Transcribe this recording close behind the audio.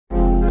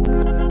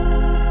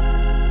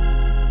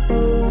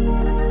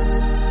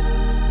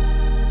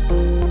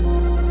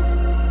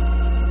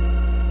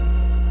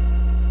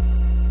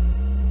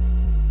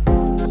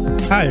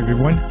Hi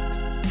everyone.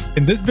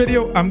 In this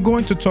video, I'm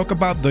going to talk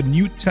about the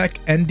NewTek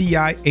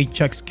NDI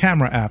HX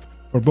Camera app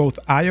for both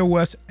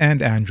iOS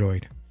and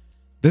Android.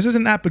 This is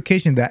an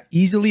application that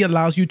easily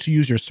allows you to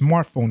use your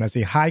smartphone as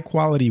a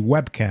high-quality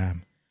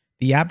webcam.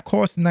 The app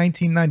costs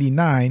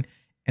 $19.99,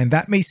 and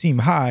that may seem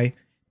high,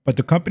 but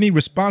the company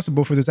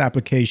responsible for this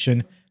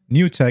application,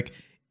 NewTek,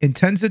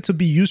 intends it to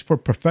be used for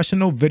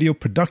professional video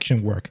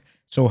production work,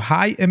 so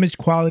high image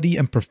quality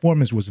and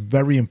performance was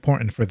very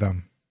important for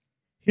them.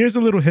 Here's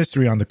a little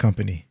history on the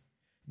company.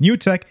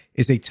 NewTek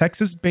is a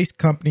Texas-based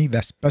company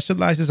that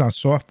specializes on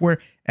software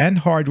and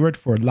hardware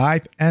for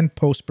live and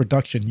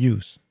post-production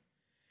use.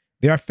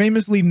 They are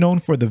famously known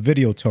for the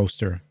Video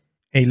Toaster,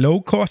 a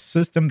low-cost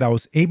system that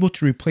was able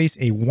to replace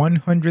a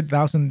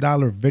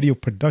 $100,000 video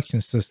production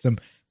system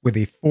with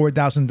a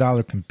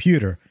 $4,000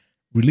 computer,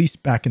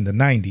 released back in the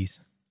 90s.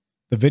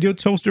 The Video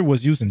Toaster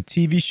was used in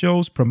TV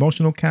shows,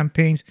 promotional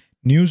campaigns,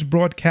 news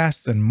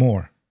broadcasts, and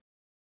more.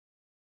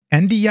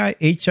 NDI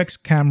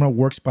HX Camera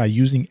works by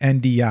using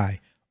NDI,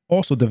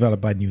 also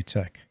developed by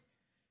NewTek.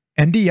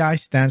 NDI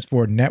stands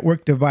for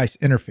Network Device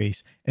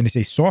Interface and is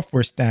a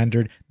software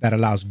standard that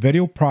allows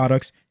video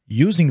products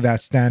using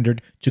that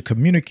standard to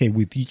communicate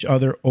with each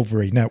other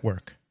over a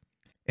network.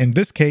 In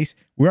this case,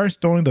 we are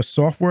installing the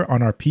software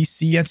on our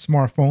PC and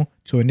smartphone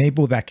to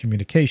enable that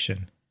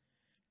communication.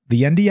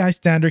 The NDI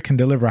standard can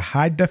deliver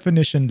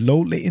high-definition,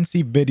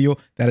 low-latency video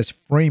that is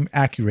frame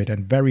accurate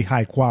and very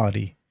high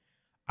quality.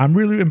 I'm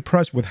really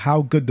impressed with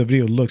how good the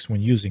video looks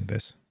when using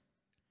this.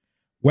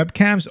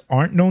 Webcams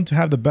aren't known to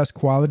have the best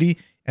quality,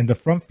 and the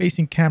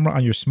front-facing camera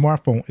on your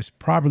smartphone is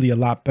probably a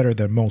lot better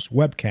than most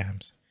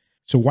webcams.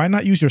 So why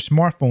not use your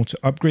smartphone to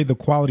upgrade the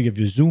quality of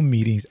your Zoom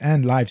meetings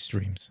and live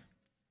streams?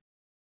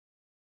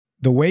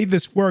 The way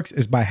this works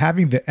is by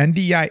having the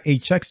NDI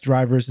HX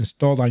drivers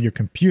installed on your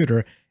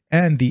computer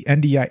and the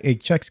NDI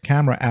HX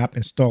camera app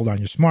installed on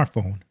your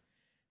smartphone.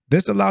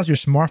 This allows your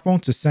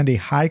smartphone to send a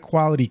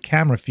high-quality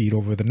camera feed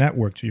over the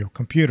network to your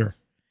computer.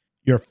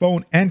 Your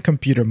phone and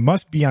computer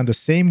must be on the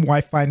same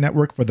Wi-Fi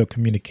network for the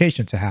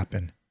communication to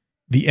happen.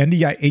 The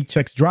NDI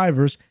HX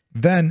drivers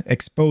then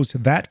expose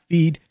that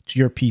feed to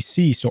your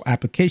PC so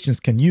applications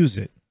can use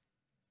it.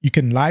 You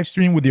can live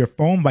stream with your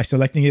phone by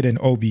selecting it in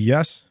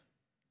OBS,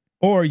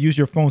 or use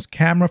your phone's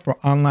camera for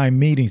online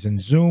meetings in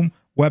Zoom,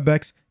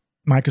 WebEx,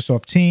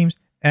 Microsoft Teams,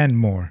 and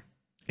more.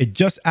 It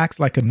just acts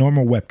like a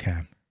normal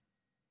webcam.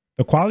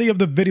 The quality of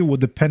the video will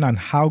depend on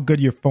how good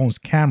your phone's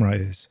camera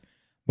is.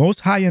 Most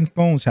high-end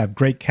phones have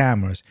great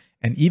cameras,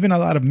 and even a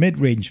lot of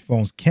mid-range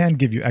phones can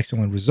give you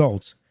excellent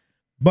results.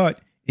 But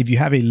if you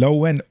have a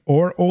low-end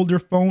or older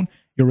phone,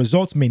 your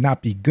results may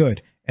not be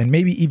good, and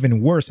maybe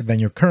even worse than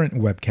your current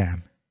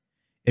webcam.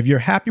 If you're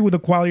happy with the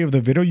quality of the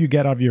video you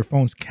get out of your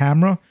phone's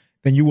camera,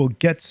 then you will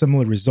get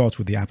similar results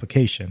with the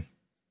application.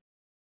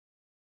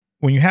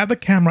 When you have the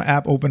camera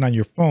app open on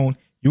your phone,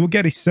 you will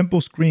get a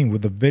simple screen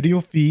with a video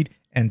feed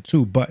and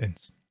two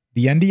buttons.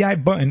 The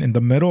NDI button in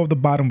the middle of the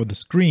bottom of the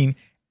screen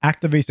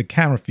activates the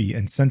camera feed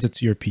and sends it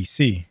to your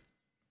PC.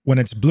 When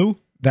it's blue,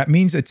 that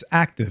means it's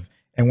active,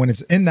 and when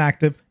it's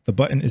inactive, the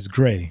button is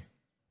gray.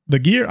 The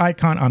gear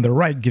icon on the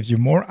right gives you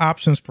more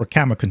options for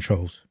camera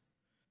controls.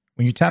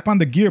 When you tap on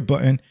the gear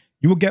button,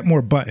 you will get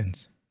more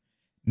buttons.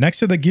 Next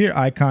to the gear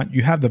icon,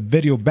 you have the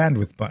video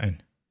bandwidth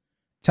button.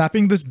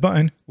 Tapping this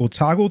button will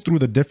toggle through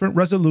the different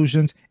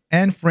resolutions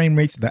and frame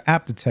rates the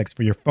app detects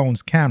for your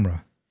phone's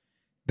camera.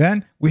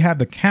 Then we have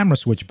the camera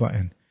switch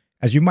button.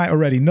 As you might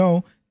already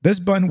know, this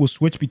button will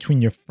switch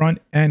between your front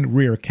and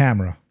rear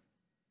camera.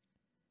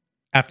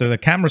 After the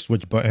camera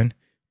switch button,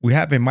 we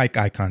have a mic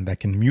icon that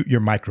can mute your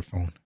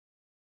microphone.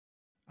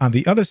 On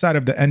the other side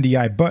of the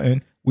NDI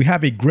button, we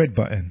have a grid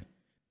button.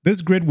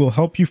 This grid will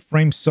help you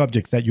frame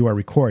subjects that you are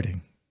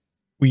recording.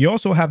 We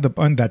also have the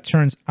button that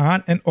turns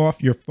on and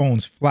off your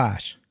phone's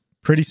flash.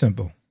 Pretty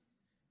simple.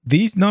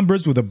 These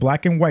numbers with a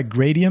black and white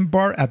gradient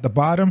bar at the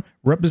bottom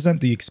represent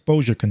the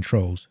exposure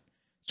controls.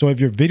 So if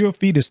your video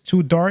feed is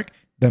too dark,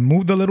 then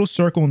move the little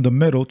circle in the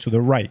middle to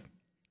the right.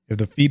 If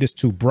the feed is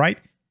too bright,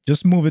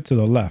 just move it to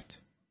the left.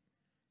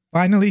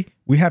 Finally,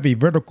 we have a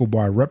vertical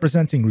bar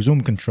representing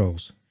zoom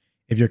controls.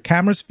 If your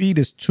camera's feed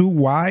is too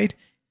wide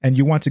and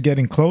you want to get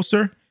in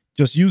closer,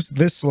 just use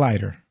this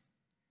slider.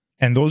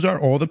 And those are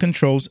all the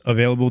controls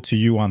available to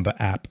you on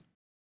the app.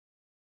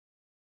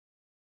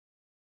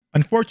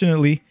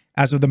 Unfortunately,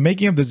 as of the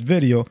making of this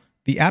video,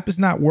 the app is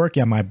not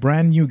working on my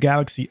brand new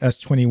Galaxy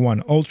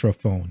S21 Ultra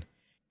phone.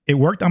 It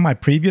worked on my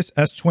previous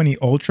S20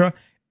 Ultra,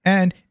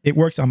 and it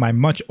works on my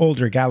much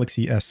older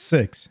Galaxy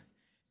S6.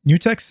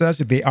 NewTek says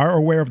that they are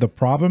aware of the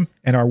problem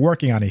and are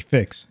working on a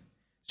fix.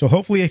 So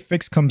hopefully a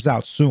fix comes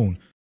out soon.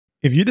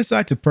 If you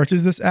decide to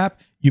purchase this app,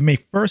 you may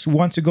first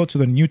want to go to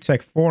the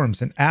NewTek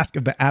forums and ask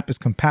if the app is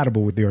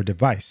compatible with your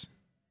device.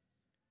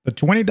 The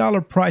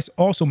 $20 price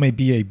also may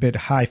be a bit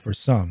high for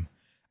some.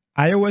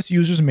 iOS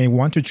users may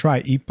want to try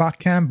Epoch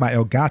Cam by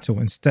Elgato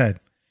instead.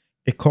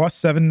 It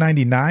costs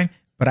 $7.99,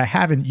 but I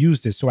haven't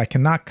used it, so I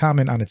cannot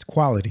comment on its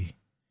quality.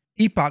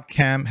 Epoch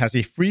Cam has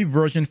a free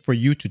version for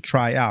you to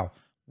try out,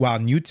 while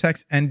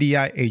NewTek's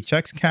NDI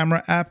HX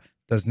camera app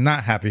does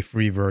not have a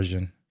free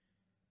version,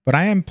 but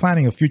I am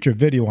planning a future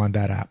video on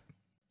that app.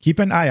 Keep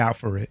an eye out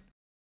for it.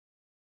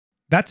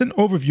 That's an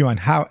overview on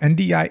how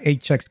NDI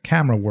HX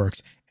camera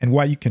works and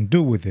what you can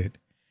do with it.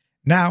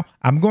 Now,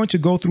 I'm going to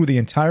go through the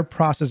entire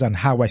process on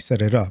how I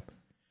set it up.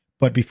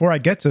 But before I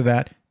get to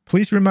that,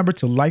 please remember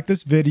to like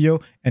this video,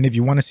 and if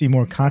you want to see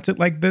more content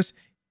like this,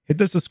 hit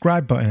the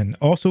subscribe button and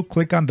also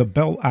click on the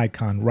bell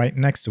icon right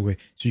next to it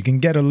so you can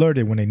get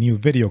alerted when a new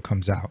video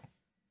comes out.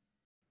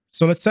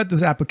 So let's set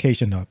this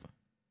application up.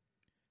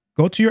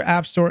 Go to your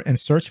App Store and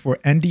search for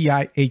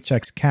NDI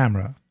HX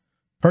Camera.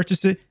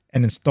 Purchase it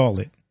and install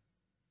it.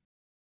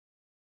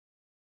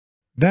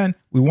 Then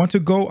we want to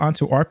go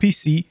onto our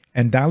PC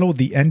and download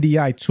the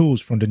NDI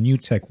Tools from the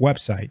NewTek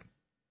website.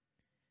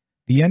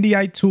 The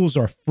NDI Tools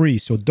are free,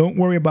 so don't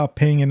worry about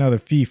paying another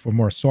fee for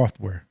more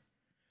software.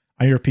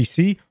 On your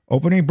PC,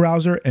 open a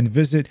browser and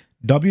visit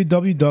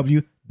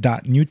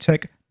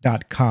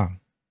www.newtek.com.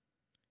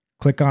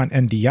 Click on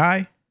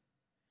NDI,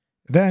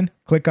 then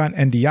click on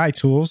NDI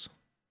Tools.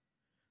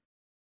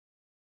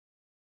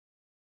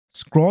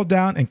 Scroll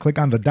down and click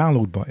on the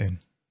download button.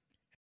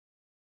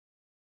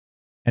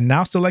 And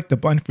now select the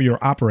button for your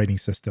operating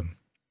system.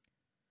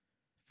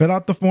 Fill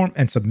out the form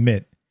and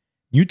submit.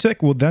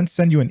 NewTek will then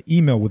send you an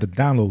email with a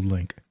download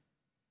link.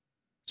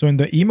 So in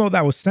the email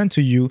that was sent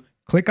to you,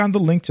 click on the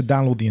link to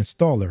download the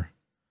installer.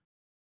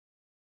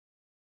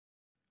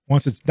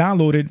 Once it's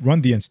downloaded,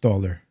 run the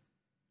installer.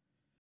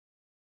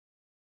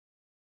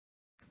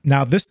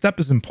 Now this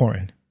step is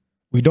important.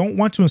 We don't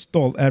want to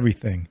install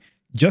everything,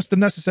 just the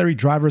necessary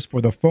drivers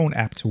for the phone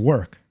app to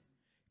work.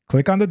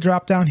 Click on the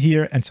drop-down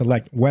here and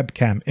select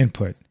webcam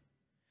input.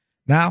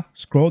 Now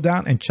scroll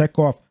down and check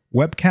off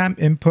webcam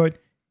input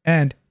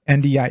and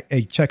NDI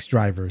HX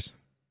drivers.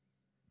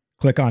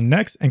 Click on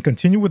next and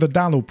continue with the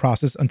download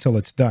process until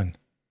it's done.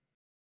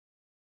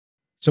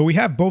 So we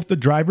have both the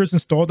drivers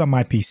installed on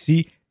my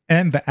PC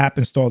and the app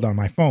installed on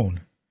my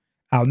phone.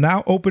 I'll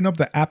now open up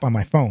the app on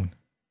my phone.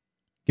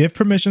 Give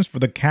permissions for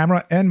the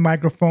camera and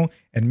microphone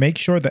and make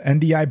sure the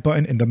NDI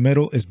button in the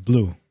middle is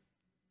blue.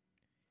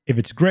 If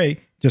it's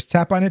gray, just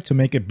tap on it to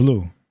make it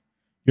blue.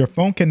 Your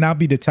phone can now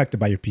be detected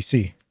by your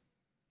PC.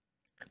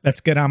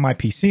 Let's get on my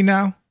PC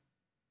now.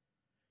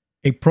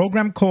 A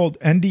program called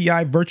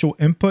NDI Virtual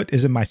Input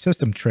is in my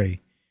system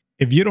tray.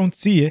 If you don't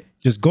see it,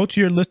 just go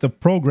to your list of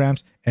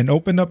programs and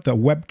open up the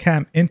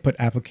webcam input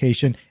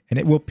application and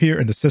it will appear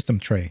in the system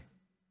tray.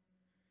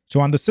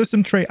 So on the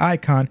system tray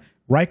icon,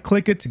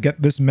 right-click it to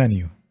get this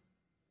menu.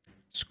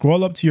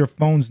 Scroll up to your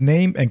phone's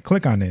name and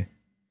click on it.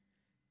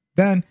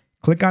 Then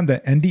click on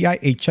the NDI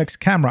HX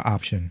camera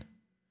option.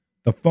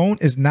 The phone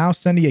is now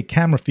sending a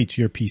camera feed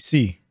to your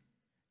PC.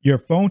 Your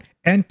phone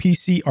and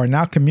PC are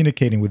now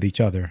communicating with each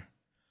other.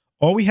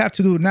 All we have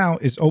to do now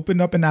is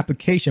open up an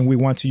application we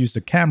want to use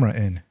the camera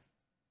in.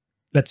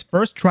 Let's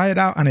first try it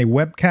out on a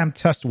webcam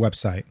test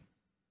website.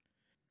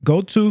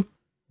 Go to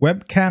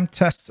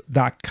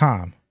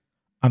webcamtests.com.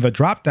 On the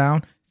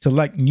drop-down,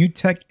 select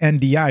NewTek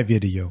NDI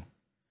video.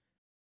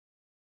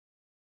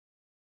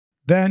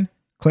 Then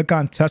click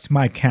on Test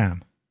My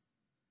Cam.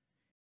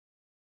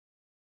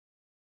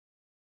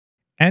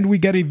 And we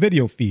get a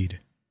video feed.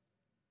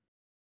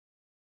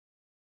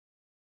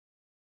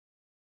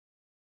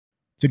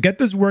 To get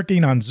this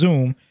working on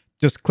Zoom,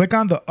 just click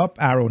on the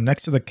up arrow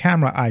next to the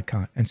camera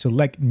icon and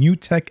select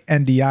NewTek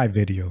NDI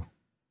video.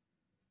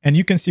 And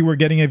you can see we're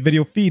getting a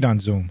video feed on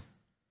Zoom.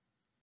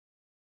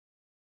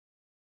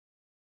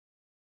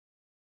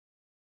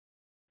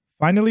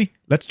 Finally,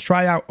 let's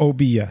try out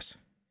OBS.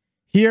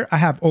 Here I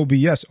have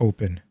OBS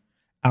open.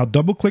 I'll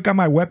double click on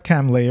my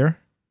webcam layer,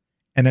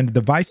 and in the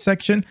device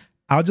section,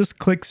 I'll just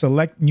click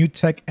select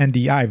NewTek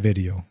NDI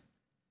video.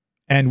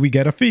 And we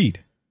get a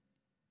feed.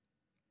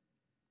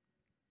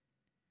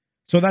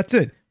 So that's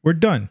it. We're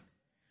done.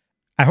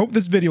 I hope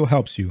this video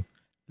helps you.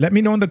 Let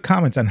me know in the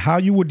comments on how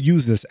you would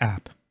use this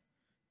app.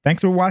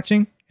 Thanks for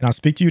watching, and I'll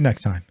speak to you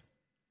next time.